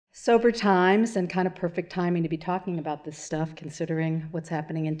Sober times and kind of perfect timing to be talking about this stuff, considering what's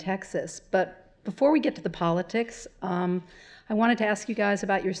happening in Texas. But before we get to the politics, I wanted to ask you guys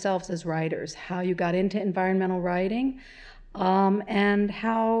about yourselves as writers, how you got into environmental writing, and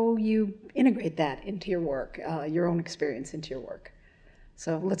how you integrate that into your work, your own experience into your work.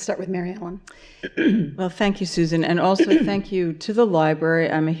 So let's start with Mary Ellen. Well, thank you, Susan. And also thank you to the library.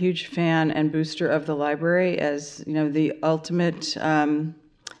 I'm a huge fan and booster of the library as, you know, the ultimate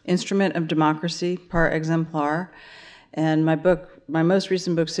instrument of democracy par exemplar. And my most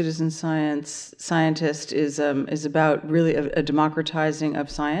recent book, Citizen Scientist, is about really a democratizing of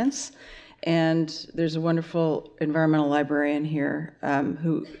science. And there's a wonderful environmental librarian here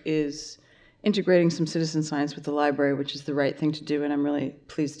who is integrating some citizen science with the library, which is the right thing to do, and I'm really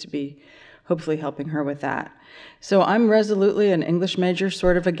pleased to be hopefully helping her with that. So I'm resolutely an English major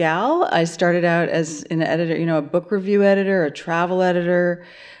sort of a gal. I started out as an editor, you know, a book review editor, a travel editor.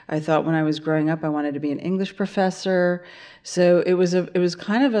 I thought when I was growing up I wanted to be an English professor. So it was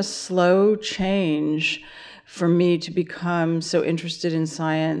kind of a slow change for me to become so interested in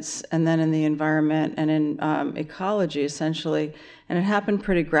science and then in the environment and in ecology, essentially. And it happened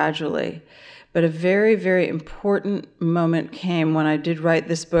pretty gradually. But a very, very important moment came when I did write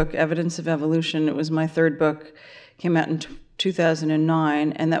this book, Evidence of Evolution. It was my third book, came out in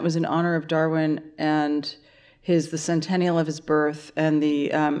 2009, and that was in honor of Darwin and the centennial of his birth and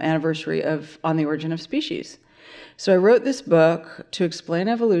the anniversary of On the Origin of Species. So I wrote this book to explain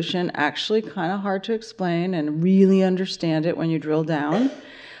evolution, actually kind of hard to explain and really understand it when you drill down.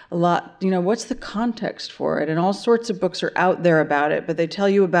 A lot, you know, what's the context for it? And all sorts of books are out there about it, but they tell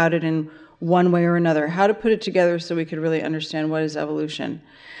you about it in one way or another, how to put it together so we could really understand what is evolution.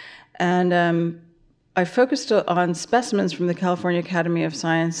 And I focused on specimens from the California Academy of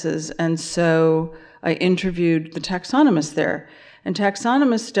Sciences, and so I interviewed the taxonomists there. And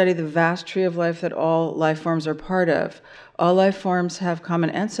taxonomists study the vast tree of life that all life forms are part of. All life forms have common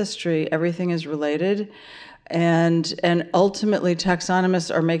ancestry, everything is related, and ultimately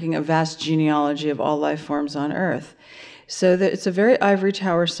taxonomists are making a vast genealogy of all life forms on Earth. So it's a very ivory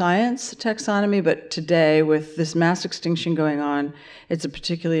tower science taxonomy, but today, with this mass extinction going on, it's a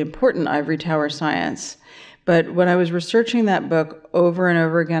particularly important ivory tower science. But when I was researching that book over and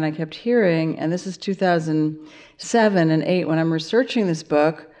over again, I kept hearing, and this is 2007 and 2008, when I'm researching this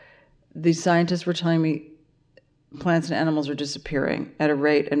book, these scientists were telling me plants and animals are disappearing at a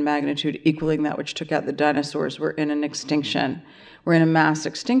rate and magnitude equaling that which took out the dinosaurs. We're in an extinction. We're in a mass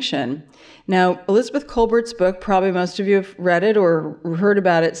extinction. Now, Elizabeth Kolbert's book, probably most of you have read it or heard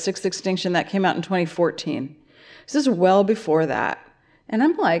about it, Sixth Extinction, that came out in 2014. This is well before that. And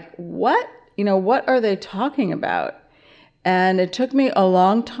I'm like, what? You know, what are they talking about? And it took me a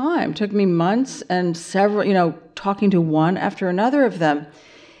long time. It took me months and several, you know, talking to one after another of them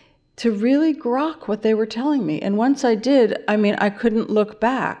to really grok what they were telling me. And once I did, I mean, I couldn't look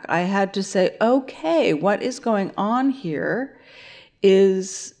back. I had to say, okay, what is going on here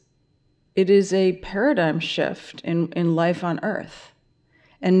is a paradigm shift in life on Earth.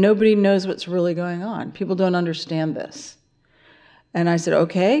 And nobody knows what's really going on. People don't understand this. And I said,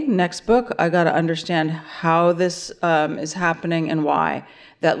 okay, next book, I got to understand how this is happening and why.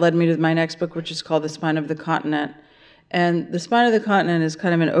 That led me to my next book, which is called The Spine of the Continent. And The Spine of the Continent is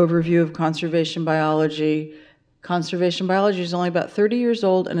kind of an overview of conservation biology. Conservation biology is only about 30 years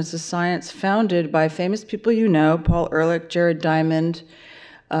old, and it's a science founded by famous people you know, Paul Ehrlich, Jared Diamond,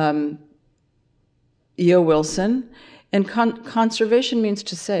 E.O. Wilson. And conservation means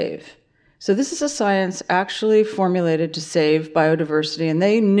to save. So this is a science actually formulated to save biodiversity, and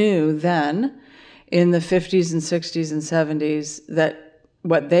they knew then, in the 50s and 60s and 70s, that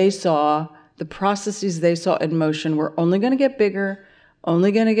what they saw, the processes they saw in motion, were only going to get bigger,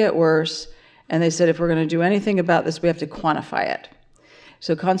 only going to get worse, and they said if we're going to do anything about this, we have to quantify it.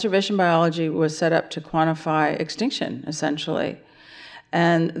 So conservation biology was set up to quantify extinction, essentially.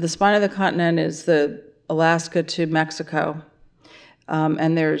 And the spine of the continent is the Alaska to Mexico.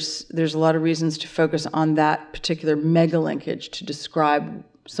 And there's a lot of reasons to focus on that particular mega linkage to describe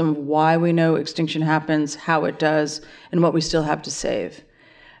some of why we know extinction happens, how it does, and what we still have to save.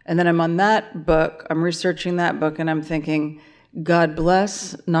 And then I'm on that book, I'm researching that book, and I'm thinking, God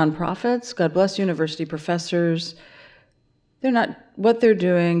bless nonprofits, God bless university professors. What they're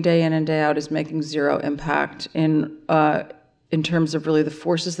doing day in and day out is making zero impact in terms of really the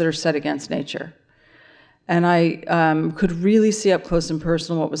forces that are set against nature. And I could really see up close and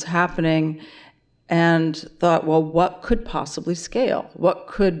personal what was happening and thought, well, what could possibly scale? What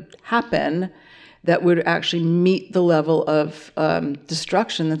could happen that would actually meet the level of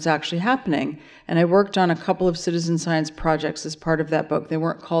destruction that's actually happening. And I worked on a couple of citizen science projects as part of that book. They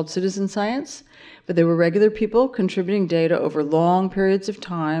weren't called citizen science, but they were regular people contributing data over long periods of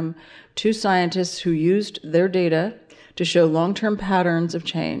time to scientists who used their data to show long-term patterns of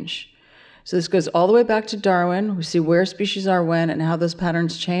change. So this goes all the way back to Darwin. We see where species are when and how those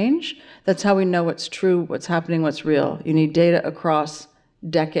patterns change. That's how we know what's true, what's happening, what's real. You need data across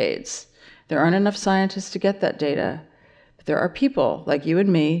decades. There aren't enough scientists to get that data, but there are people like you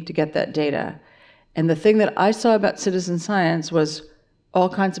and me to get that data. And the thing that I saw about citizen science was all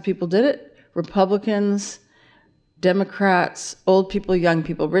kinds of people did it. Republicans, Democrats, old people, young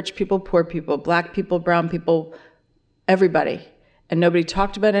people, rich people, poor people, black people, brown people, everybody. And nobody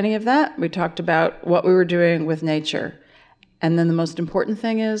talked about any of that. We talked about what we were doing with nature. And then the most important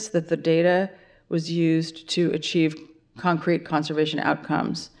thing is that the data was used to achieve concrete conservation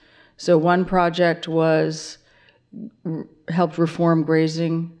outcomes. So one project was helped reform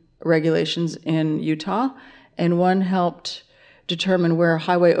grazing regulations in Utah, and one helped determine where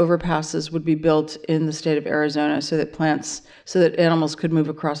highway overpasses would be built in the state of Arizona so that animals could move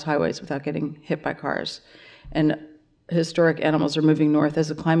across highways without getting hit by cars. And historic animals are moving north as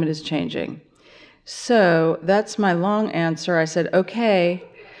the climate is changing. So that's my long answer. I said, okay,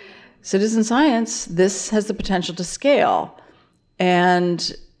 citizen science, this has the potential to scale.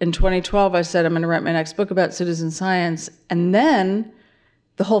 And in 2012, I said, I'm going to write my next book about citizen science. And then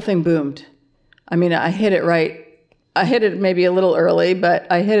the whole thing boomed. I mean, I hit it right. I hit it maybe a little early,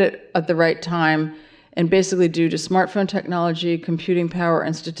 but I hit it at the right time. And basically due to smartphone technology, computing power,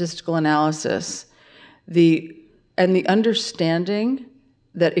 and statistical analysis, the understanding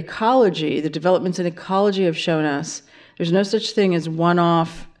that ecology, the developments in ecology have shown us there's no such thing as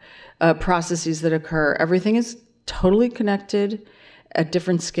one-off processes that occur. Everything is totally connected at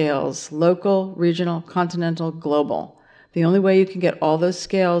different scales, local, regional, continental, global. The only way you can get all those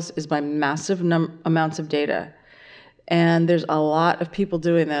scales is by massive amounts of data. And there's a lot of people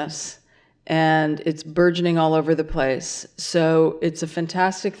doing this, and it's burgeoning all over the place. So it's a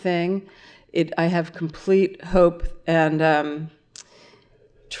fantastic thing. I have complete hope and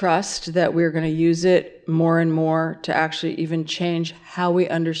trust that we're going to use it more and more to actually even change how we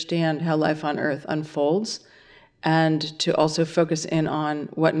understand how life on Earth unfolds, and to also focus in on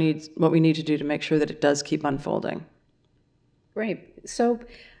what we need to do to make sure that it does keep unfolding. Great. So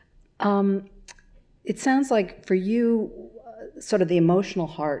it sounds like for you, sort of the emotional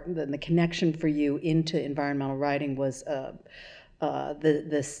heart and the connection for you into environmental writing was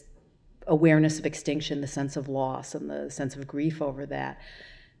this awareness of extinction, the sense of loss, and the sense of grief over that.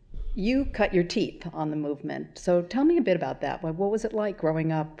 You cut your teeth on the movement. So tell me a bit about that. What was it like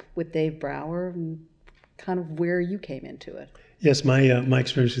growing up with Dave Brower, and kind of where you came into it? Yes, my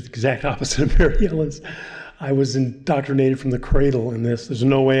experience was the exact opposite of Mary Ellen's. I was indoctrinated from the cradle in this. There's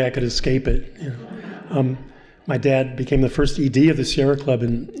no way I could escape it. You know. My dad became the first ED of the Sierra Club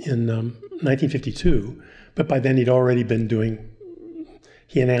in 1952, but by then he'd already been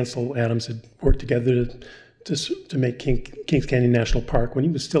he and Ansel Adams had worked together to make Kings Canyon National Park when he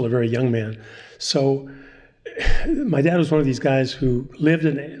was still a very young man. So my dad was one of these guys who lived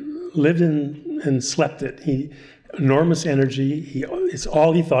in and slept it. Enormous energy. It's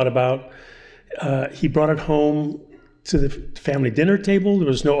all he thought about. He brought it home to the family dinner table. There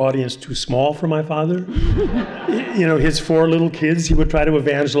was no audience too small for my father. You know, his 4 little kids he would try to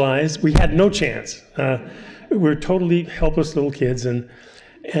evangelize. We had no chance. We were totally helpless little kids, and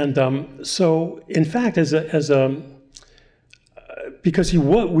so in fact, because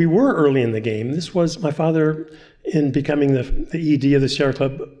we were early in the game. This was my father, in becoming the ED of the Sierra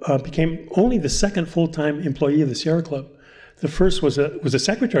Club, became only the second full-time employee of the Sierra Club. The first was a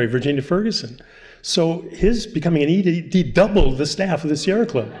secretary, Virginia Ferguson. So his becoming an ED doubled the staff of the Sierra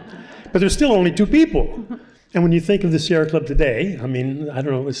Club. But there's still only 2 people. And when you think of the Sierra Club today, I mean, I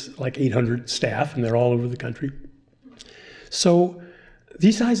don't know, it's like 800 staff, and they're all over the country. So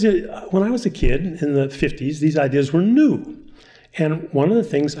these ideas, when I was a kid in the 50s, these ideas were new. And one of the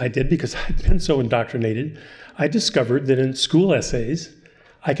things I did, because I'd been so indoctrinated, I discovered that in school essays,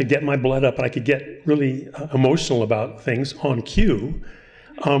 I could get my blood up, and I could get really emotional about things on cue,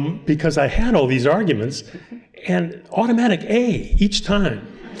 because I had all these arguments, and automatic A each time.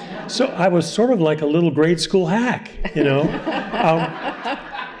 So I was sort of like a little grade school hack, you know.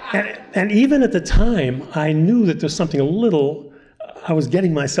 And even at the time, I knew that there's something a little. I was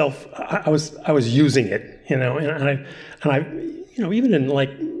getting myself. I was using it, you know. And I, you know, even in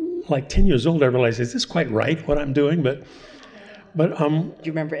like 10 years old, I realized, is this quite right what I'm doing? But do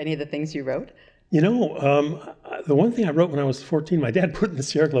you remember any of the things you wrote? The one thing I wrote when I was 14, my dad put in the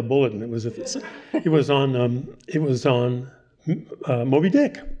Sierra Club Bulletin. It was on Moby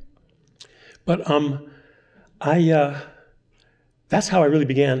Dick. But that's how I really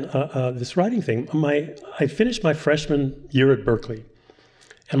began this writing thing. I finished my freshman year at Berkeley,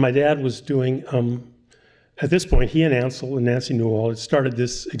 and my dad was doing. At this point, he and Ansel and Nancy Newell had started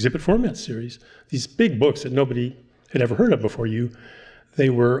this exhibit format series. These big books that nobody had ever heard of before you. They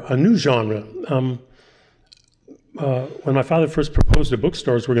were a new genre. When my father first proposed to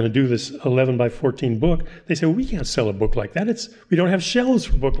bookstores, we're going to do this 11 by 14 book, they said, well, we can't sell a book like that. We don't have shelves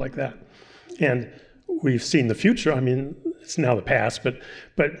for a book like that. And we've seen the future. I mean, it's now the past, but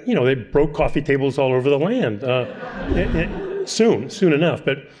they broke coffee tables all over the land soon enough.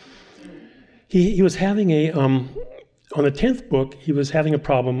 But he was having on the 10th book, he was having a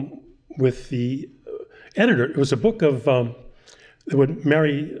problem with the editor. It was a book of, that would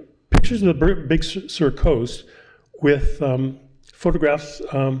marry pictures of the Big Sur coast with photographs,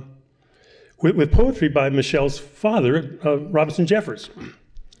 with poetry by Michelle's father, Robinson Jeffers.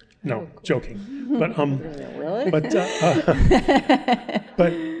 No, joking. But really? But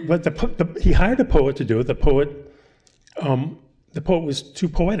he hired a poet to do it. The poet was too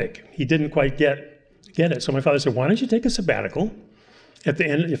poetic. He didn't quite get it. So my father said, "Why don't you take a sabbatical at the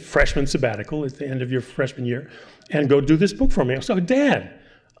end, a freshman sabbatical at the end of your freshman year, and go do this book for me?" I said, "Dad,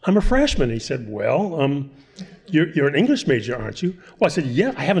 I'm a freshman." He said, "Well, you're an English major, aren't you?" Well, I said,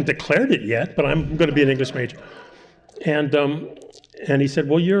 "Yeah, I haven't declared it yet, but I'm going to be an English major." And he said,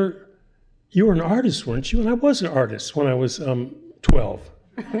 "Well, you were an artist, weren't you?" And I was an artist when I was 12.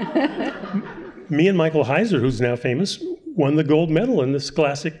 Me and Michael Heiser, who's now famous, won the gold medal in the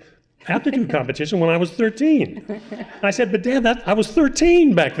Scholastic Aptitude competition when I was 13. And I said, "But Dad, I was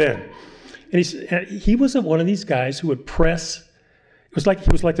 13 back then." And he was one of these guys who would press. He was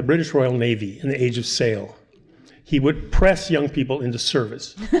like the British Royal Navy in the Age of Sail. He would press young people into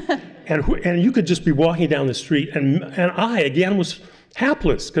service. And you could just be walking down the street, and I, again, was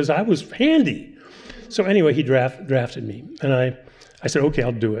hapless because I was handy. So anyway, he drafted me. And I said, "Okay,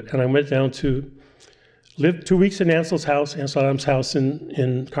 I'll do it." And I went down to live 2 weeks in Ansel Adams' house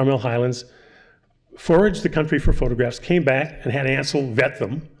in Carmel Highlands, foraged the country for photographs, came back and had Ansel vet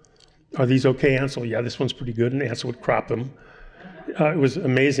them. "Are these okay, Ansel?" "Yeah, this one's pretty good." And Ansel would crop them. It was an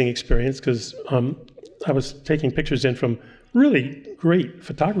amazing experience because I was taking pictures in from really great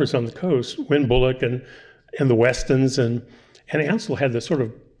photographers on the coast, Wynn Bullock and the Westons, and Ansel had the sort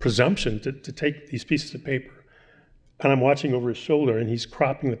of presumption to take these pieces of paper. And I'm watching over his shoulder, and he's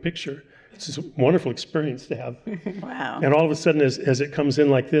cropping the picture. It's just a wonderful experience to have. Wow. And all of a sudden, as it comes in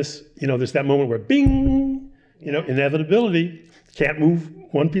like this, there's that moment where bing, inevitability, can't move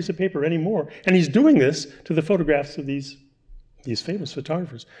one piece of paper anymore. And he's doing this to the photographs of these famous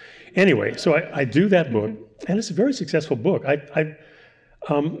photographers. Anyway, so I do that book, and it's a very successful book.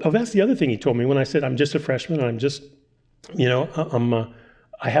 That's the other thing he told me when I said I'm just a freshman, and I'm just,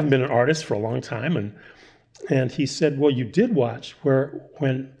 I haven't been an artist for a long time, and he said, "Well, you did watch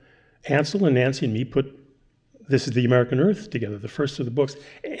when Ansel and Nancy and me put This Is the American Earth together, the first of the books."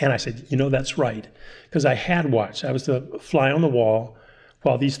 And I said, "That's right," because I had watched. I was the fly on the wall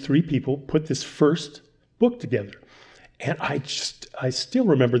while these three people put this first book together. And I still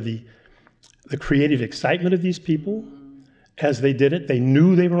remember the creative excitement of these people as they did it. They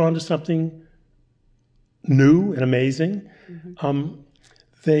knew they were onto something new and amazing. Mm-hmm.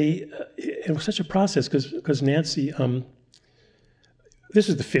 It was such a process because Nancy, this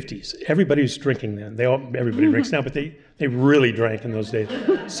is the 50s. Everybody was drinking then. Everybody drinks now, but they really drank in those days.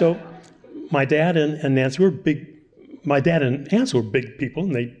 So my dad and Nancy were big. My dad and Ansel were big people,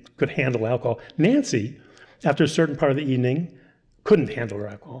 and they could handle alcohol. Nancy, after a certain part of the evening, couldn't handle her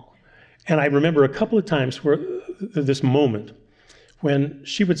alcohol. And I remember a couple of times where this moment when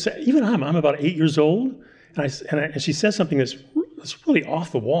she would say, even I'm about 8 years old, and she says something that's really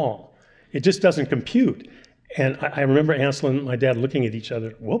off the wall. It just doesn't compute. And I remember Ansel and my dad looking at each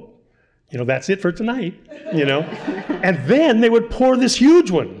other, whoop, that's it for tonight, And then they would pour this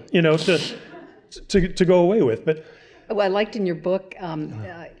huge one, to go away with. But I liked in your book,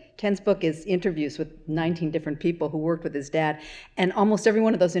 Ken's book is interviews with 19 different people who worked with his dad. And almost every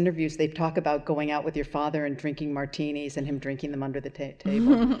one of those interviews, they talk about going out with your father and drinking martinis and him drinking them under the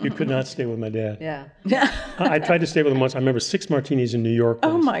table. You could not stay with my dad. Yeah. I tried to stay with him once. I remember 6 martinis in New York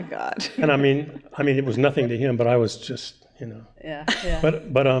once. Oh my God. And I mean, it was nothing to him, but I was just, Yeah. But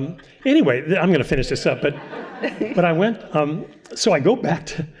anyway, I'm going to finish this up. But I went. So I go back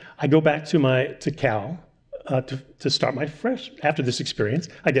to Cal. To start my after this experience,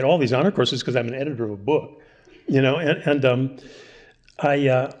 I get all these honor courses because I'm an editor of a book, and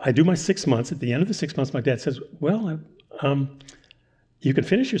I do my 6 months. At the end of the 6 months, my dad says, well, you can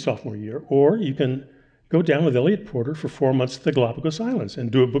finish your sophomore year, or you can go down with Elliot Porter for 4 months to the Galapagos Islands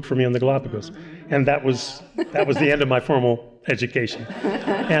and do a book for me on the Galapagos. And that was the end of my formal education.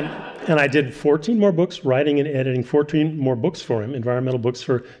 And I did 14 more books, writing and editing 14 more books for him, environmental books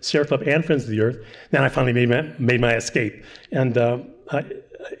for Sierra Club and Friends of the Earth. Then I finally made my escape and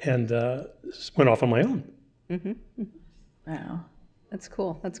went off on my own. Mm-hmm. Wow. That's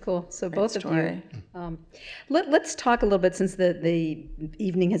cool. That's cool. So Great both story. of you. Let's talk a little bit, since the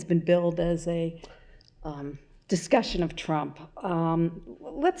evening has been billed as a discussion of Trump.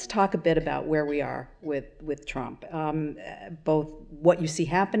 Let's talk a bit about where we are with Trump, both what you see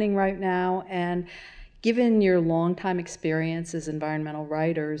happening right now, and given your longtime experience as environmental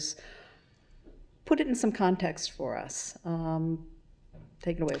writers, put it in some context for us.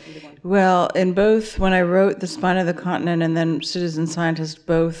 Take it away from either one. Well, in both, when I wrote The Spine of the Continent and then Citizen Scientist,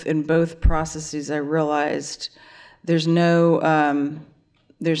 in both processes, I realized there's no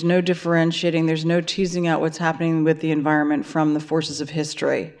differentiating, there's no teasing out what's happening with the environment from the forces of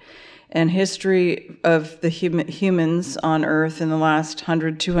history. And history of the humans on Earth in the last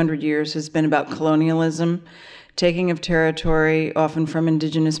 100, 200 years has been about colonialism, taking of territory, often from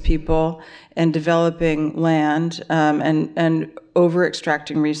indigenous people, and developing land and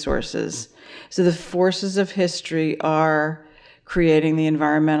over-extracting resources. So the forces of history are creating the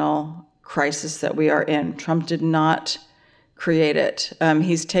environmental crisis that we are in. Trump did not create it.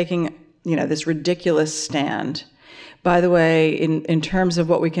 He's taking, this ridiculous stand. By the way, in terms of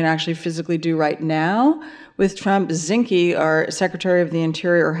what we can actually physically do right now with Trump, Zinke, our Secretary of the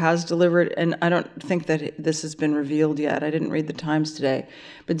Interior, has delivered, and I don't think that this has been revealed yet. I didn't read the Times today,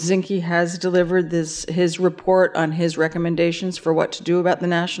 but Zinke has delivered his report on his recommendations for what to do about the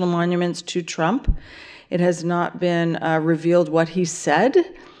national monuments to Trump. It has not been revealed what he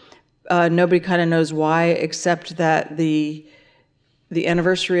said. Nobody kind of knows why, except that the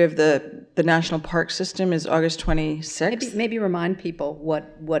anniversary of the national park system is August 26th. Maybe remind people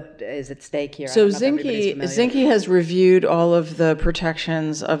what is at stake here. So Zinke has reviewed all of the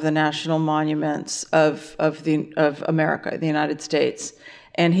protections of the national monuments of America, the United States,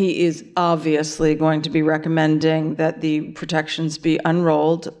 and he is obviously going to be recommending that the protections be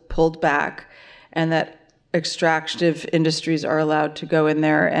unrolled, pulled back, and that extractive industries are allowed to go in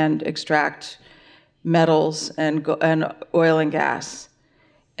there and extract metals and oil and gas.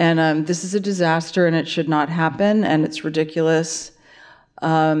 And this is a disaster, and it should not happen, and it's ridiculous.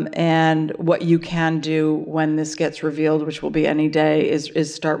 And what you can do when this gets revealed, which will be any day,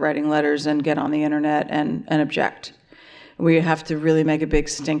 is start writing letters and get on the internet and object. We have to really make a big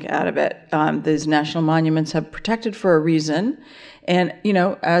stink out of it. These national monuments have protected for a reason. And,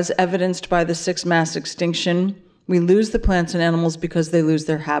 as evidenced by the 6th mass extinction, we lose the plants and animals because they lose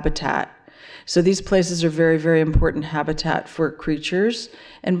their habitat. So these places are very, very important habitat for creatures.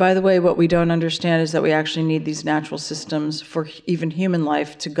 And by the way, what we don't understand is that we actually need these natural systems for even human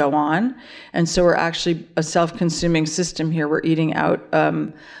life to go on. And so we're actually a self-consuming system here. We're eating out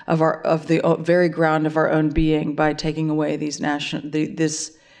of the very ground of our own being by taking away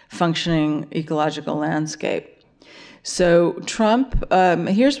this functioning ecological landscape. So Trump,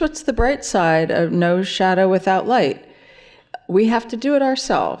 here's what's the bright side of no shadow without light. We have to do it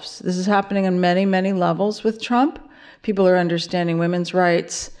ourselves. This is happening on many, many levels with Trump. People are understanding women's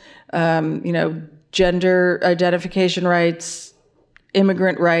rights, gender identification rights,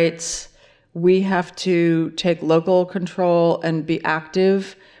 immigrant rights. We have to take local control and be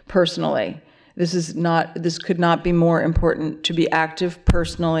active personally. This could not be more important to be active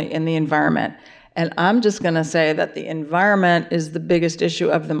personally in the environment. And I'm just going to say that the environment is the biggest issue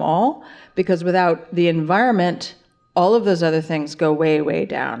of them all, because without the environment, all of those other things go way, way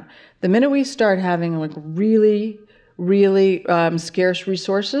down. The minute we start having really, really scarce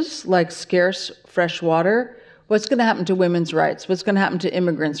resources, like scarce fresh water, what's going to happen to women's rights? What's going to happen to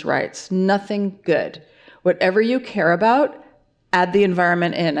immigrants' rights? Nothing good. Whatever you care about, add the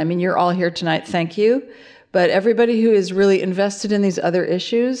environment in. I mean, you're all here tonight, thank you. But everybody who is really invested in these other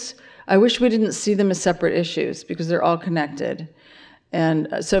issues, I wish we didn't see them as separate issues, because they're all connected. And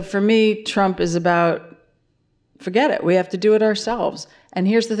so for me, Trump is about, forget it. We have to do it ourselves. And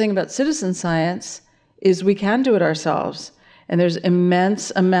here's the thing about citizen science is we can do it ourselves. And there's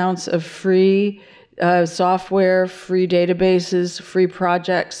immense amounts of free software, free databases, free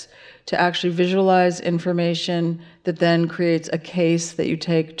projects to actually visualize information that then creates a case that you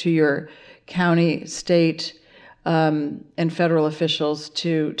take to your county, state, and federal officials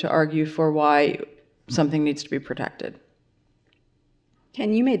to argue for why something needs to be protected.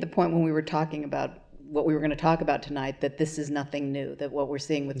 Ken, you made the point when we were talking about what we were going to talk about tonight, that this is nothing new, that what we're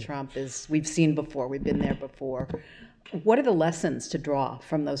seeing with Trump is we've seen before, we've been there before. What are the lessons to draw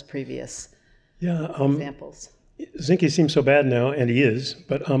from those previous examples? Zinke seems so bad now, and he is,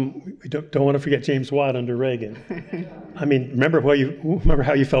 but we don't want to forget James Watt under Reagan. I mean, remember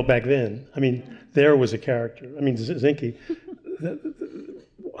how you felt back then. I mean, there was a character. I mean, Zinke,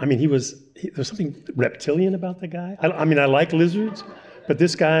 I mean, there's something reptilian about the guy. I mean, I like lizards, but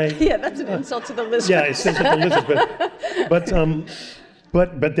this guy... Yeah, that's an insult to the lizards. Yeah, it's an insult to the lizards,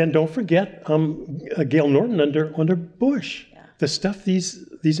 but then don't forget Gail Norton under Bush. Yeah. The stuff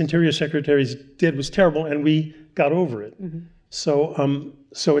these interior secretaries did was terrible, and we got over it. Mm-hmm.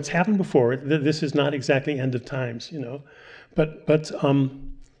 So it's happened before. This is not exactly end of times, you know. But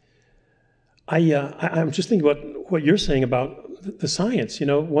I'm just thinking about what you're saying about the science. You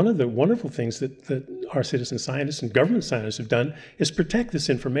know, one of the wonderful things that our citizen scientists and government scientists have done is protect this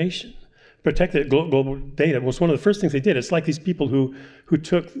information, protect the global data. It was one of the first things they did. It's like these people who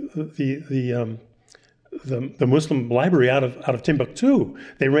took the Muslim library out of Timbuktu.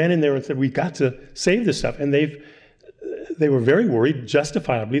 They ran in there and said, "We've got to save this stuff," and they were very worried,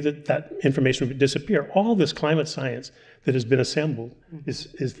 justifiably, that information would disappear. All this climate science that has been assembled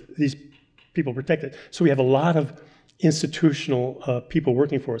is these people protected. So we have a lot of institutional people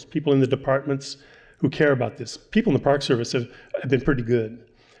working for us, people in the departments who care about this. People in the Park Service have been pretty good.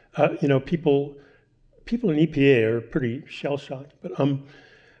 You know, people in EPA are pretty shell-shocked,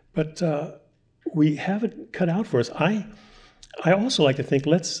 but we have it cut out for us. I also like to think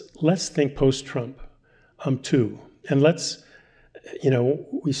let's think post-Trump too, and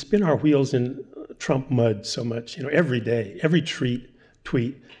we spin our wheels in Trump mud so much, you know, every day, every tweet.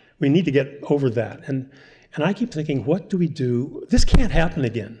 We need to get over that, and I keep thinking, what do we do? This can't happen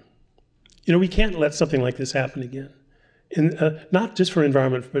again. You know, we can't let something like this happen again. Not just for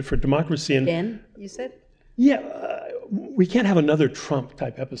environment, but for democracy. And Ben, you said? Yeah, we can't have another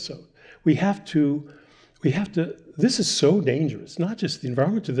Trump-type episode. We have to, this is so dangerous, not just the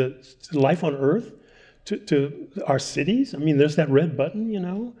environment, to the life on Earth, to our cities. I mean, there's that red button, you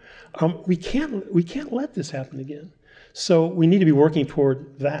know. We can't let this happen again. So we need to be working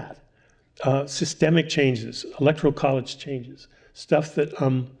toward that. Systemic changes, electoral college changes, stuff that,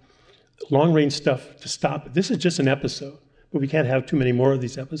 long-range stuff to stop it. This is just an episode, but we can't have too many more of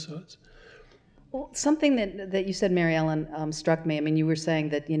these episodes. Well, something that you said, Mary Ellen, struck me. I mean, you were saying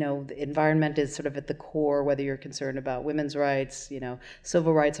that, you know, the environment is sort of at the core, whether you're concerned about women's rights, you know,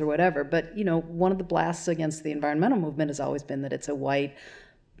 civil rights or whatever. But, you know, one of the blasts against the environmental movement has always been that it's a white,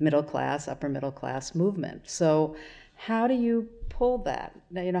 middle class, upper middle class movement. So how do you pull that?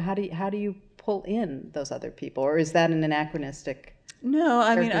 You know, how do you pull in those other people? Or is that an anachronistic? No,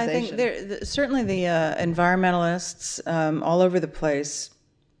 I mean, I think certainly the environmentalists all over the place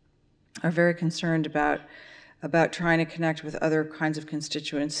are very concerned about trying to connect with other kinds of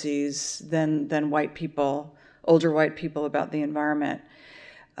constituencies than white people, older white people, about the environment.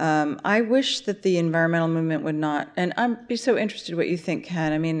 I wish that the environmental movement would not, and I'd be so interested in what you think,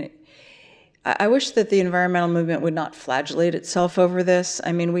 Ken. I mean, I wish that the environmental movement would not flagellate itself over this.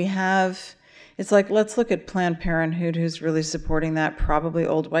 I mean, it's like, let's look at Planned Parenthood, who's really supporting that. Probably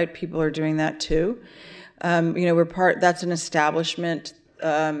old white people are doing that too. You know, that's an establishment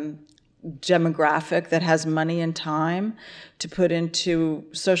demographic that has money and time to put into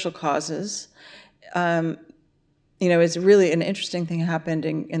social causes. You know, it's really an interesting thing happened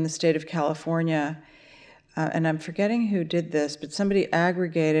in the state of California. And I'm forgetting who did this, but somebody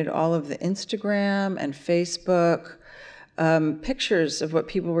aggregated all of the Instagram and Facebook pictures of what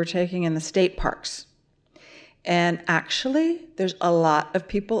people were taking in the state parks. And actually, there's a lot of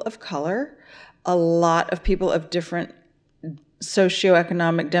people of color, a lot of people of different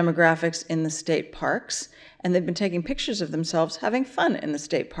socioeconomic demographics in the state parks, and they've been taking pictures of themselves having fun in the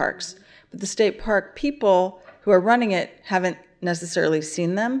state parks. But the state park people who are running it haven't necessarily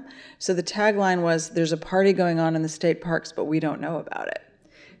seen them. So the tagline was, there's a party going on in the state parks, but we don't know about it.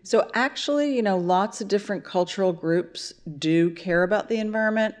 So actually, you know, lots of different cultural groups do care about the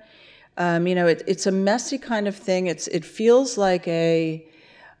environment. You know, it's a messy kind of thing. It feels like a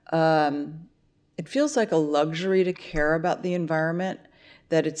luxury to care about the environment,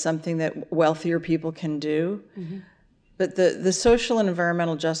 that it's something that wealthier people can do. Mm-hmm. But the social and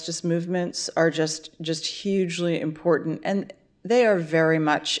environmental justice movements are just hugely important, and they are very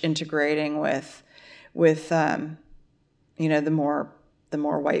much integrating with you know, the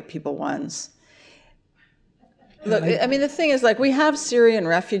more white people ones. Look, I mean, the thing is, like, we have Syrian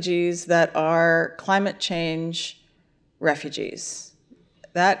refugees that are climate change refugees.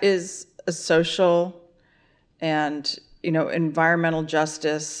 That is a social and, you know, environmental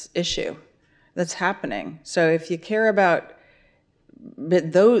justice issue. that's happening. So if you care about,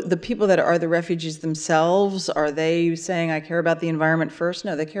 but the people that are the refugees themselves, are they saying, I care about the environment first?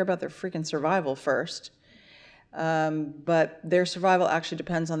 No, they care about their freaking survival first. But their survival actually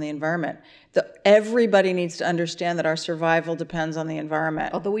depends on the environment. Everybody needs to understand that our survival depends on the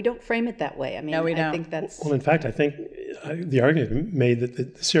environment. Although we don't frame it that way. I mean, No, we don't. I think that's... Well, in fact, I think the argument made that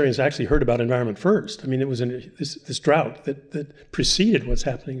the Syrians actually heard about environment first. I mean, it was this drought that preceded what's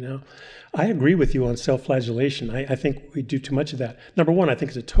happening now. I agree with you on self-flagellation. I think we do too much of that. Number one, I think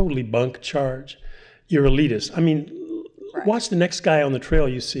it's a totally bunk charge. You're elitist. I mean, watch the next guy on the trail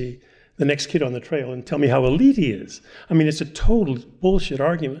you see, the next kid on the trail, and tell me how elite he is. I mean, it's a total bullshit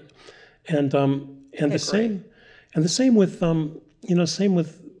argument. And the same with same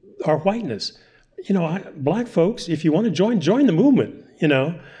with our whiteness. Black folks, if you want to join the movement.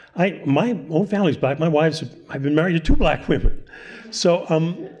 My own family's black. I've been married to 2 black women, so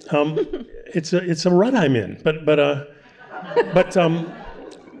it's a rut I'm in. But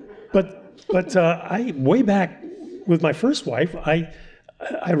I way back with my first wife,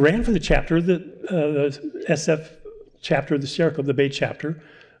 I ran for the chapter, the SF chapter, the Sierra Club, the Bay chapter,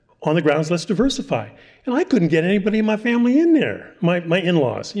 on the grounds, let's diversify. And I couldn't get anybody in my family in there, my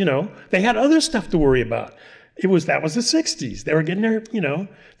in-laws, They had other stuff to worry about. That was the 60s. They were getting their,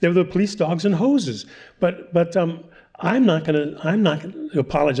 they were the police dogs and hoses. But I'm not gonna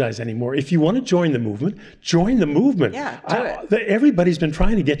apologize anymore. If you want to join the movement, join the movement. Yeah, do it. Everybody's been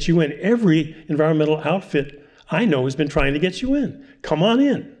trying to get you in. Every environmental outfit I know has been trying to get you in. Come on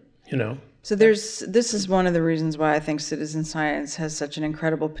in, So this is one of the reasons why I think citizen science has such an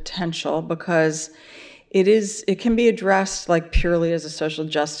incredible potential, because it can be addressed like purely as a social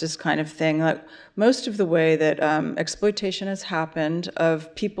justice kind of thing. Like most of the way that exploitation has happened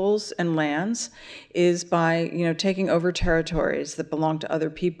of peoples and lands is by taking over territories that belong to other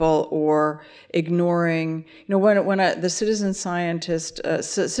people, or ignoring. When the Citizen Science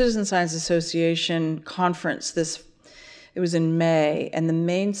Association conference, it was in May, and the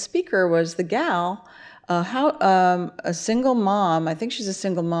main speaker was the gal, a single mom, I think she's a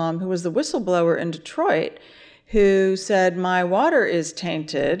single mom, who was the whistleblower in Detroit, who said, my water is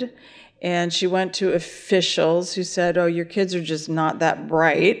tainted. And she went to officials who said, oh, your kids are just not that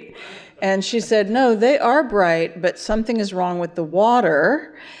bright. And she said, no, they are bright, but something is wrong with the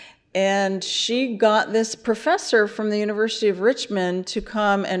water. And she got this professor from the University of Richmond to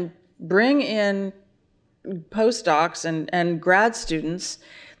come and bring in postdocs and grad students.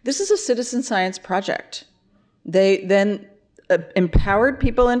 This is a citizen science project. They then empowered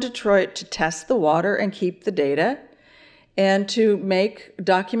people in Detroit to test the water and keep the data, and to make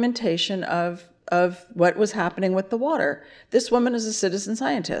documentation of what was happening with the water. This woman is a citizen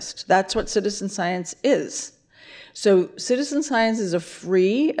scientist. That's what citizen science is. So citizen science is a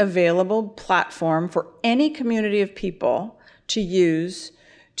free, available platform for any community of people to use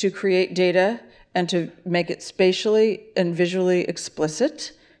to create data and to make it spatially and visually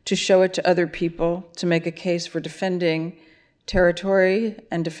explicit, to show it to other people, to make a case for defending territory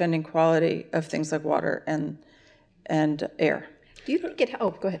and defending quality of things like water and air. Do you think it...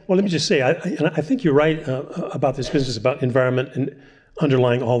 Oh, go ahead. Well, let me just say, I think you're right about this business about environment and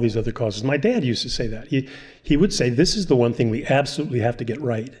underlying all these other causes. My dad used to say that. He would say, this is the one thing we absolutely have to get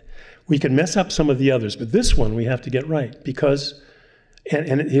right. We can mess up some of the others, but this one we have to get right, because...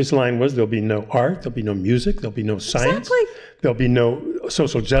 And his line was, there'll be no art, there'll be no music, there'll be no science, exactly. There'll be no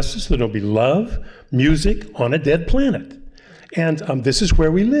social justice, there'll be love, music on a dead planet. And this is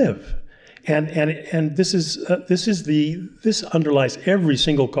where we live. And this underlies every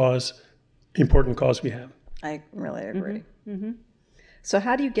single important cause we have. I really agree. Mm-hmm. Mm-hmm. So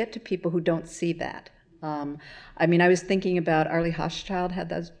how do you get to people who don't see that? I mean, I was thinking about Arlie Hochschild had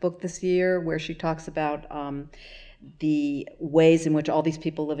this book this year where she talks about the ways in which all these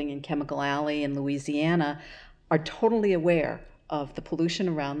people living in Chemical Alley in Louisiana are totally aware of the pollution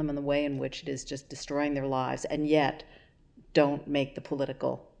around them and the way in which it is just destroying their lives, and yet don't make the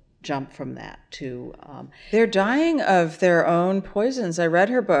political jump from that to... They're dying of their own poisons. I read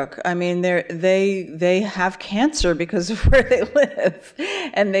her book. I mean, they have cancer because of where they live,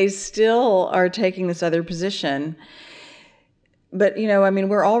 and they still are taking this other position. But,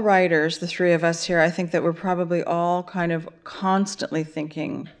 we're all writers, the three of us here. I think that we're probably all kind of constantly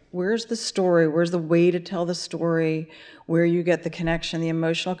thinking, where's the story? Where's the way to tell the story? Where you get the connection, the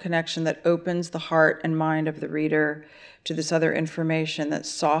emotional connection that opens the heart and mind of the reader to this other information, that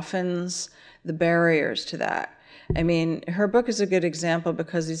softens the barriers to that. I mean, her book is a good example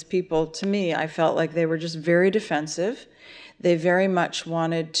because these people, to me, I felt like they were just very defensive. They very much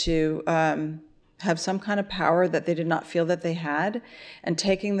wanted to have some kind of power that they did not feel that they had, and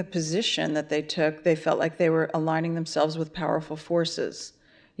taking the position that they took, they felt like they were aligning themselves with powerful forces.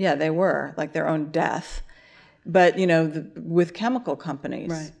 Yeah, they were, like their own death, but, with chemical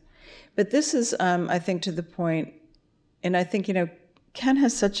companies. Right. But this is, I think, to the point, and I think, Ken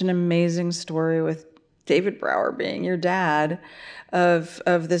has such an amazing story with David Brower being your dad, of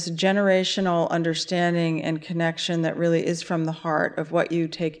this generational understanding and connection that really is from the heart of what you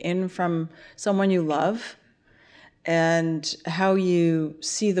take in from someone you love and how you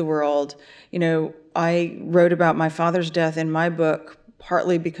see the world. I wrote about my father's death in my book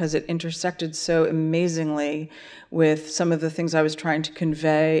partly because it intersected so amazingly with some of the things I was trying to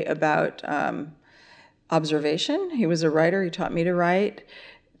convey about observation. He was a writer. He taught me to write,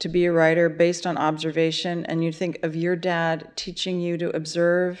 to be a writer based on observation. And you think of your dad teaching you to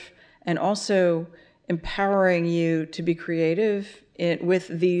observe and also empowering you to be creative with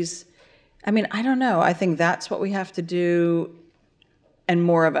these. I don't know. I think that's what we have to do, and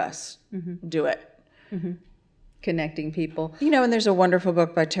more of us do it. Mm-hmm. Connecting people. And there's a wonderful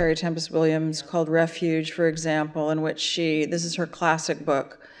book by Terry Tempest Williams called Refuge, for example, in which this is her classic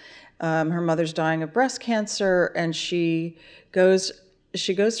book. Her mother's dying of breast cancer, and she goes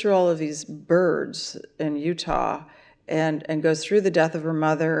through all of these birds in Utah and goes through the death of her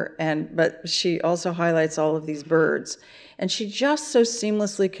mother, but she also highlights all of these birds. And she just so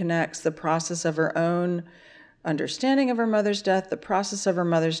seamlessly connects the process of her own understanding of her mother's death, the process of her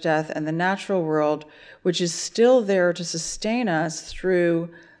mother's death, and the natural world, which is still there to sustain us through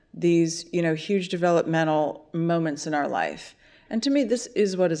these, huge developmental moments in our life. And to me, this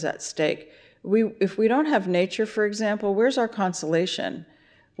is what is at stake. If we don't have nature, for example, where's our consolation?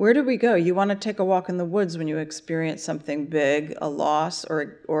 Where do we go? You want to take a walk in the woods when you experience something big, a loss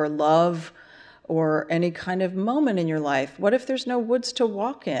or love or any kind of moment in your life. What if there's no woods to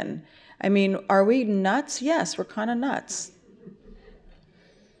walk in? Are we nuts? Yes, we're kind of nuts.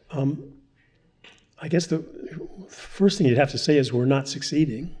 I guess the first thing you'd have to say is we're not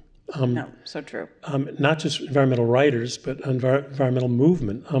succeeding. No, so true. Not just environmental writers, but environmental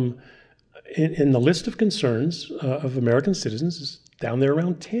movement. In the list of concerns of American citizens is down there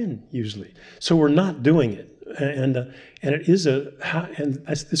around 10 usually. So we're not doing it, and it is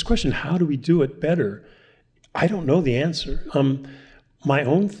this question: how do we do it better? I don't know the answer. My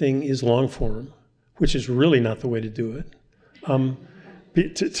own thing is long form, which is really not the way to do it.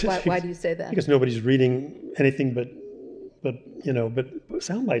 Why do you say that? Because nobody's reading anything but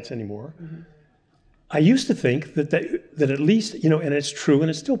sound bites anymore. Mm-hmm. I used to think that at least, and it's true, and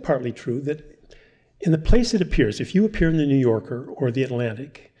it's still partly true, that in the place it appears, if you appear in the New Yorker or the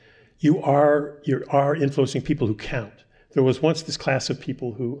Atlantic, you are influencing people who count. There was once this class of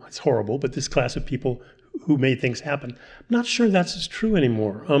people who, it's horrible, but this class of people who made things happen. I'm not sure that's as true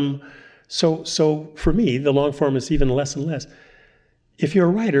anymore. So for me, the long form is even less and less. If you're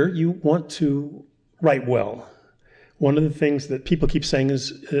a writer, you want to write well. One of the things that people keep saying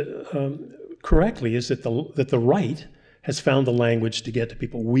is correctly is that the right has found the language to get to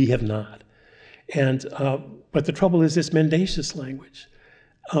people. We have not. And but the trouble is this mendacious language.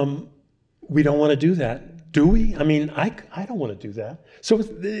 We don't want to do that. Do we? I don't want to do that. So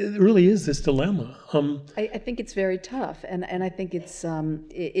it really is this dilemma. I think it's very tough, and I think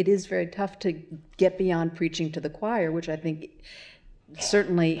it is very tough to get beyond preaching to the choir, which I think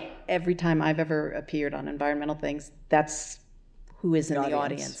certainly every time I've ever appeared on environmental things, that's who is in the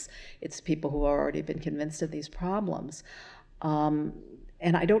audience. It's people who have already been convinced of these problems.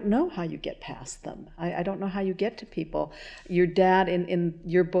 And I don't know how you get past them. I don't know how you get to people. Your dad, in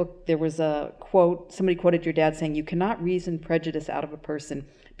your book, there was a quote, somebody quoted your dad saying, "You cannot reason prejudice out of a person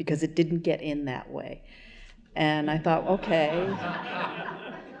because it didn't get in that way." And I thought, okay.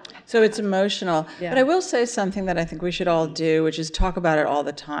 So it's emotional. Yeah. But I will say something that I think we should all do, which is talk about it all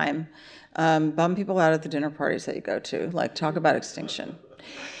the time. Bum people out at the dinner parties that you go to, like talk about extinction.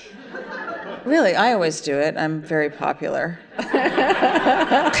 Really, I always do it. I'm very popular.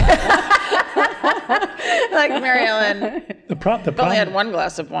 Like Mary Ellen. I've only had one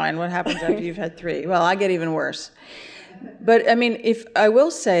glass of wine. What happens after you've had three? Well, I get even worse. But if I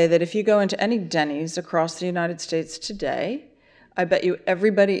will say that if you go into any Denny's across the United States today, I bet you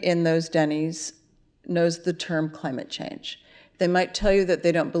everybody in those Denny's knows the term climate change. They might tell you that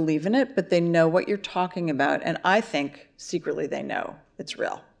they don't believe in it, but they know what you're talking about. And I think secretly they know it's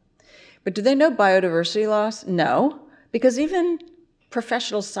real. But do they know biodiversity loss? No, because even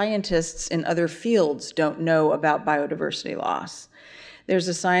professional scientists in other fields don't know about biodiversity loss. There's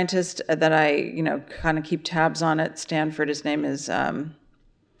a scientist that I, kind of keep tabs on at Stanford. His name is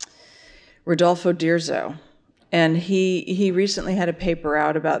Rodolfo Dirzo. And he recently had a paper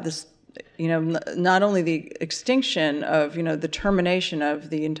out about this not only the extinction of, the termination of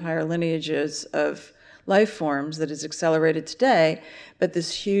the entire lineages of life forms that is accelerated today, but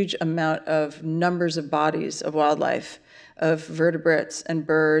this huge amount of numbers of bodies of wildlife, of vertebrates and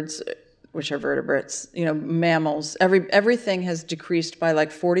birds, which are vertebrates, mammals. Everything has decreased by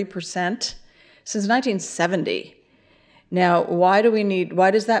like 40% since 1970. Now, why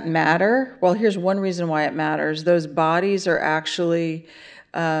does that matter? Well, here's one reason why it matters. Those bodies are actually,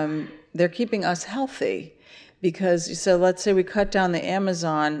 they're keeping us healthy. Because, so let's say we cut down the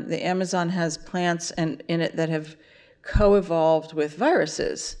Amazon has plants in it that have co-evolved with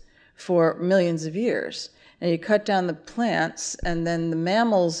viruses for millions of years. And you cut down the plants, and then the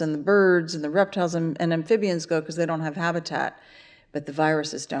mammals and the birds and the reptiles and amphibians go because they don't have habitat, but the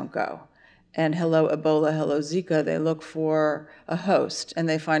viruses don't go. And hello Ebola, hello Zika, they look for a host, and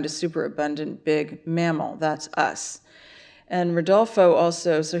they find a super abundant big mammal. That's us. And Rodolfo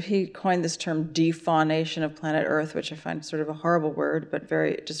also, so he coined this term defaunation of planet Earth, which I find sort of a horrible word, but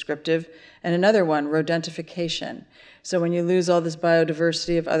very descriptive. And another one, rodentification. So when you lose all this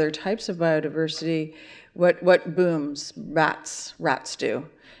biodiversity of other types of biodiversity, what booms? Rats do.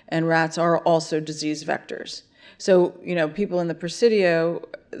 And rats are also disease vectors. So, people in the Presidio,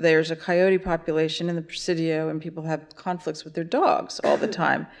 there's a coyote population in the Presidio, and people have conflicts with their dogs all the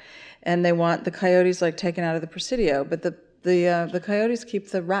time. And they want the coyotes taken out of the Presidio, but the coyotes keep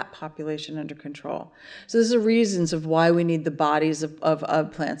the rat population under control. So these are reasons of why we need the bodies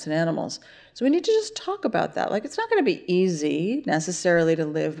of plants and animals. So we need to just talk about that. It's not going to be easy necessarily to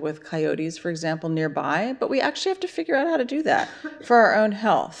live with coyotes, for example, nearby, but we actually have to figure out how to do that for our own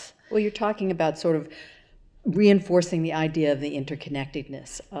health. Well, you're talking about sort of reinforcing the idea of the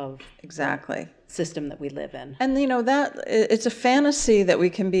interconnectedness of exactly system that we live in. And that it's a fantasy that we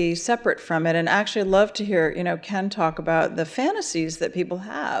can be separate from it. And actually I'd love to hear, Ken talk about the fantasies that people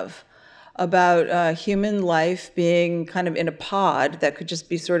have about human life being kind of in a pod that could just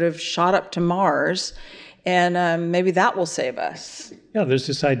be sort of shot up to Mars, and maybe that will save us. Yeah, there's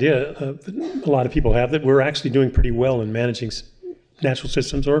this idea that a lot of people have that we're actually doing pretty well in managing natural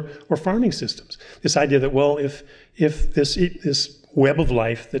systems or farming systems. This idea that, well, if this web of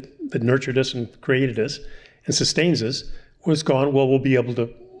life that nurtured us and created us and sustains us was gone, well, we'll be able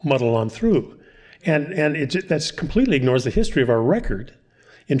to muddle on through. And that completely ignores the history of our record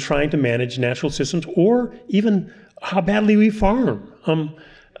in trying to manage natural systems, or even how badly we farm.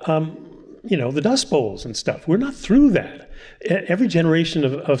 The Dust Bowls and stuff. We're not through that. Every generation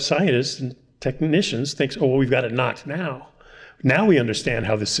of scientists and technicians thinks, oh, well, we've got it knocked now. Now we understand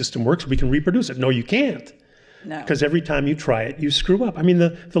how this system works. We can reproduce it. No, you can't. No. Because every time you try it, you screw up. I mean,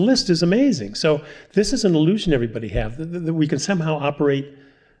 the list is amazing. So this is an illusion everybody have, that we can somehow operate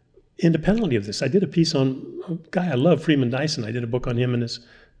independently of this. I did a piece on a guy I love, Freeman Dyson. I did a book on him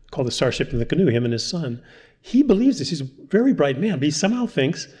called The Starship and the Canoe, him and his son. He believes this. He's a very bright man, but he somehow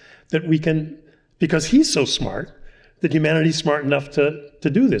thinks that we can, because he's so smart, that humanity's smart enough to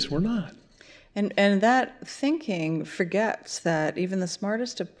do this. We're not. And that thinking forgets that even the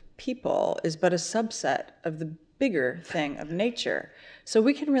smartest of people is but a subset of the bigger thing of nature. So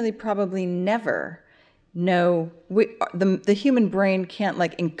we can really probably never know, the human brain can't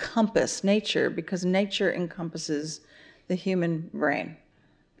encompass nature, because nature encompasses the human brain.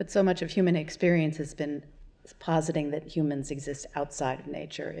 But so much of human experience has been positing that humans exist outside of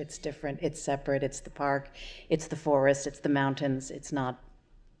nature. It's different, it's separate, it's the park, it's the forest, it's the mountains, it's not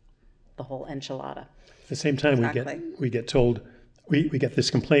the whole enchilada. At the same time, exactly. we get told, we get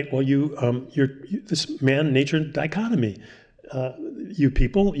this complaint, well, you're this man-nature dichotomy. You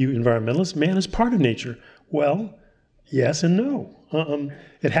people, you environmentalists, man is part of nature. Well, yes and no.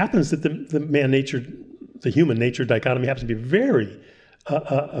 It happens that the human-nature dichotomy happens to be a very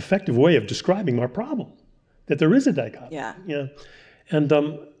effective way of describing our problem, that there is a dichotomy. Yeah. And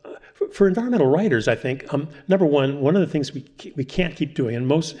for environmental writers, I think, number one of the things we can't keep doing, and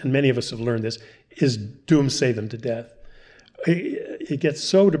many of us have learned this, is doomsay them to death. It gets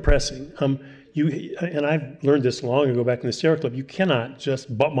so depressing. And I've learned this long ago back in the Sierra Club. You cannot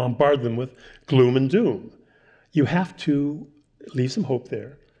just bombard them with gloom and doom. You have to leave some hope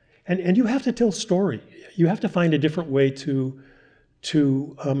there, and you have to tell story. You have to find a different way to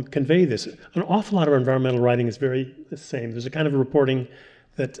convey this. An awful lot of our environmental writing is very the same. There's a kind of reporting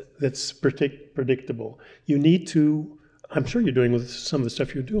that's predictable. You need to, I'm sure you're doing with some of the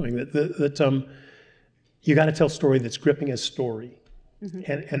stuff you're doing, that you got to tell story that's gripping as story,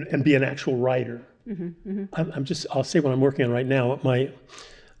 mm-hmm. and be an actual writer. Mm-hmm. Mm-hmm. I'll say what I'm working on right now. My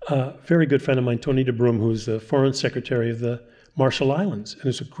very good friend of mine, Tony de Broom, who's the Foreign Secretary of the Marshall Islands, and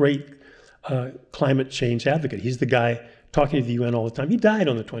is a great climate change advocate. He's the guy talking to the UN all the time. He died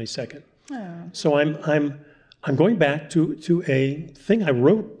on the 22nd. So I'm going back to a thing I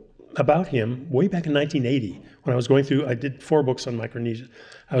wrote about him way back in 1980 when I was going through. I did 4 books on Micronesia.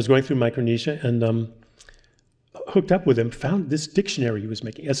 I was going through Micronesia and hooked up with him. Found this dictionary he was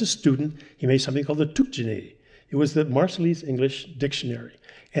making. As a student, he made something called the Tukjene. It was the Marshallese English Dictionary,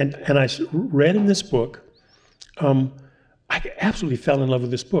 and I read in this book. I absolutely fell in love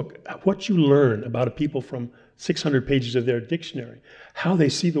with this book. What you learn about a people from 600 pages of their dictionary, how they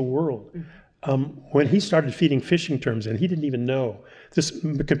see the world. When he started feeding fishing terms in, he didn't even know.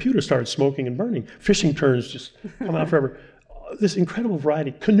 The computer started smoking and burning. Fishing terms just come out forever. This incredible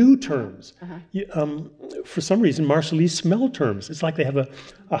variety. Canoe terms. For some reason, Marshallese smell terms. It's like they have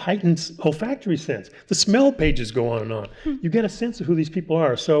a heightened olfactory sense. The smell pages go on and on. You get a sense of who these people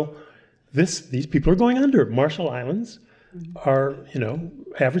are. So these people are going under. Marshall Islands are,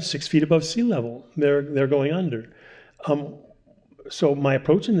 average 6 feet above sea level. They're going under. So my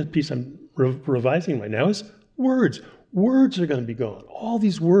approach in the piece I'm revising right now is words. Words are going to be gone. All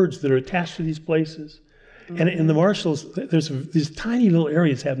these words that are attached to these places. And in the Marshalls, there's these tiny little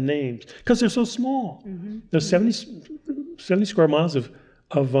areas have names because they're so small. There's 70 square miles of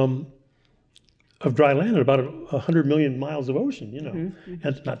dry land and about 100 million miles of ocean,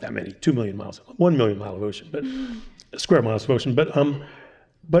 and not that many, 2 million miles, 1 million mile of ocean, but square miles of ocean.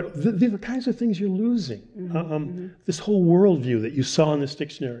 But these are the kinds of things you're losing. This whole worldview that you saw in this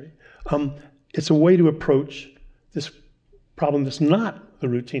dictionary. It's a way to approach this problem that's not the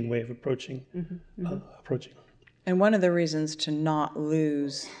routine way of approaching. And one of the reasons to not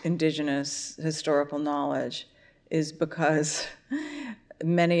lose indigenous historical knowledge is because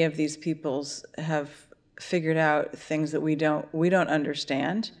many of these peoples have figured out things that we don't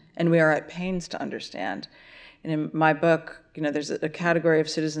understand, and we are at pains to understand. And in my book, there's a category of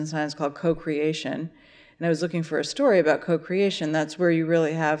citizen science called co-creation. And I was looking for a story about co-creation. That's where you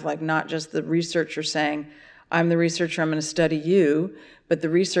really have not just the researcher saying, I'm the researcher, I'm going to study you, but the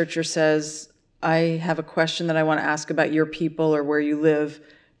researcher says, I have a question that I want to ask about your people or where you live.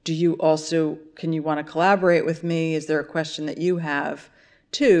 Can you want to collaborate with me? Is there a question that you have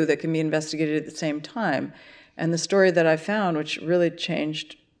too that can be investigated at the same time? And the story that I found, which really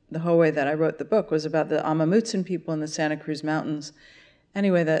changed the whole way that I wrote the book, was about the Amamutsan people in the Santa Cruz Mountains.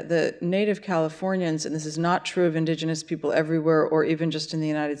 Anyway, the native Californians, and this is not true of indigenous people everywhere or even just in the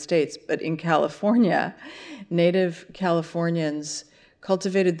United States, but in California, native Californians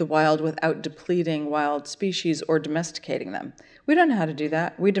cultivated the wild without depleting wild species or domesticating them. We don't know how to do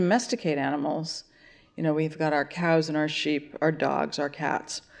that. We domesticate animals. We've got our cows and our sheep, our dogs, our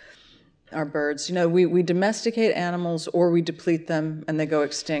cats, our birds. We domesticate animals or we deplete them and they go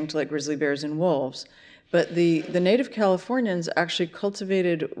extinct like grizzly bears and wolves. But the native Californians actually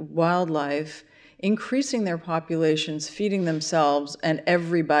cultivated wildlife, increasing their populations, feeding themselves, and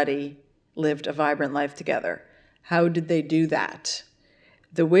everybody lived a vibrant life together. How did they do that?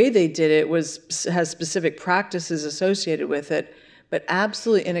 The way they did it has specific practices associated with it, but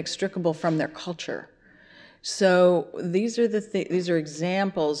absolutely inextricable from their culture. So these are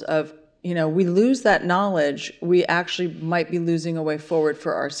examples of, we lose that knowledge, we actually might be losing a way forward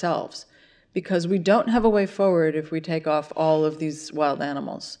for ourselves. Because we don't have a way forward if we take off all of these wild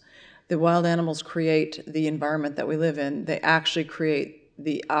animals. The wild animals create the environment that we live in. They actually create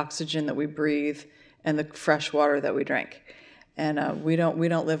the oxygen that we breathe and the fresh water that we drink. And we don't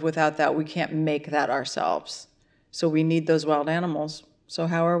live without that. We can't make that ourselves. So we need those wild animals. So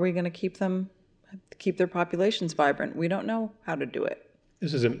how are we going to keep their populations vibrant? We don't know how to do it.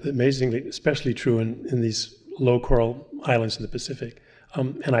 This is amazingly, especially true in these low coral islands in the Pacific.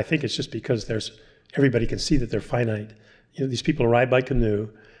 And I think it's just because everybody can see that they're finite. These people arrive by canoe.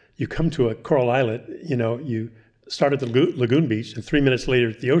 You come to a coral islet. You start at the lagoon beach, and 3 minutes later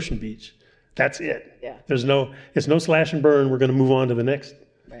at the ocean beach. That's it. Yeah. It's no slash and burn. We're going to move on to the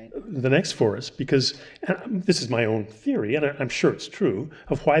next forest because this is my own theory, and I'm sure it's true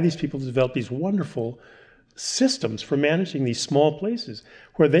of why these people develop these wonderful systems for managing these small places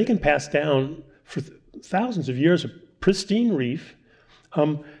where they can pass down for thousands of years a pristine reef.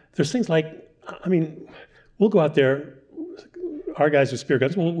 There's things like, we'll go out there, our guys with spear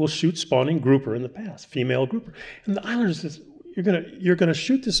guns, we'll shoot spawning grouper in the past, female grouper. And the islanders says, you're gonna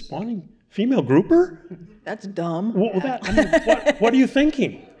shoot this spawning female grouper? That's dumb. What are you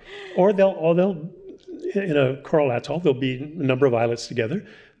thinking? Or they'll in a coral atoll, there'll be a number of islets together.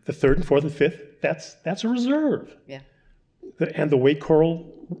 The third and fourth and fifth, that's a reserve. Yeah. And the way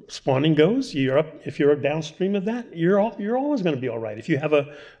coral spawning goes, if you're downstream of that, you're always going to be all right. If you have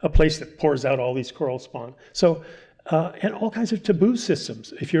a place that pours out all these coral spawn. So, and all kinds of taboo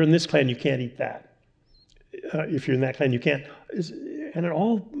systems. If you're in this clan, you can't eat that. if you're in that clan, you can't. And it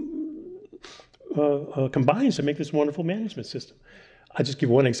all combines to make this wonderful management system. I'll just give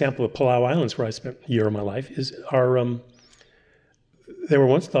one example of Palau Islands, where I spent a year of my life. They were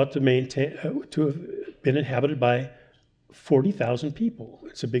once thought to have been inhabited by 40,000 people.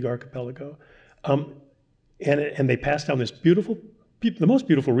 It's a big archipelago, and they passed down this beautiful, the most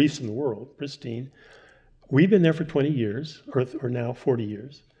beautiful reefs in the world, pristine. We've been there for 20 years, or now 40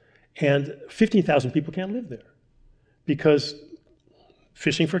 years, and 15,000 people can't live there because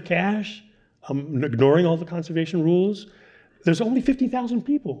fishing for cash, ignoring all the conservation rules. There's only 15,000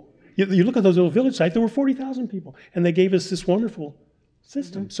 people. You look at those little village sites, there were 40,000 people, and they gave us this wonderful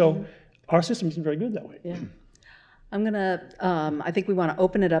system. So our system isn't very good that way. Yeah. I'm gonna, I think we want to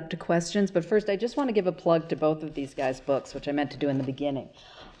open it up to questions, but first I just want to give a plug to both of these guys' books, which I meant to do in the beginning.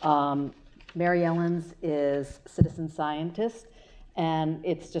 Mary Ellen's is Citizen Scientist, and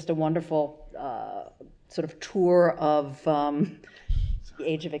it's just a wonderful sort of tour of the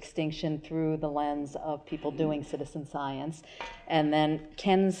age of extinction through the lens of people doing citizen science. And then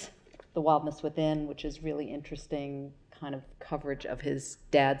Ken's The Wildness Within, which is really interesting kind of coverage of his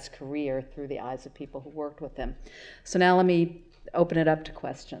dad's career through the eyes of people who worked with him. So now let me open it up to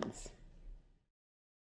questions.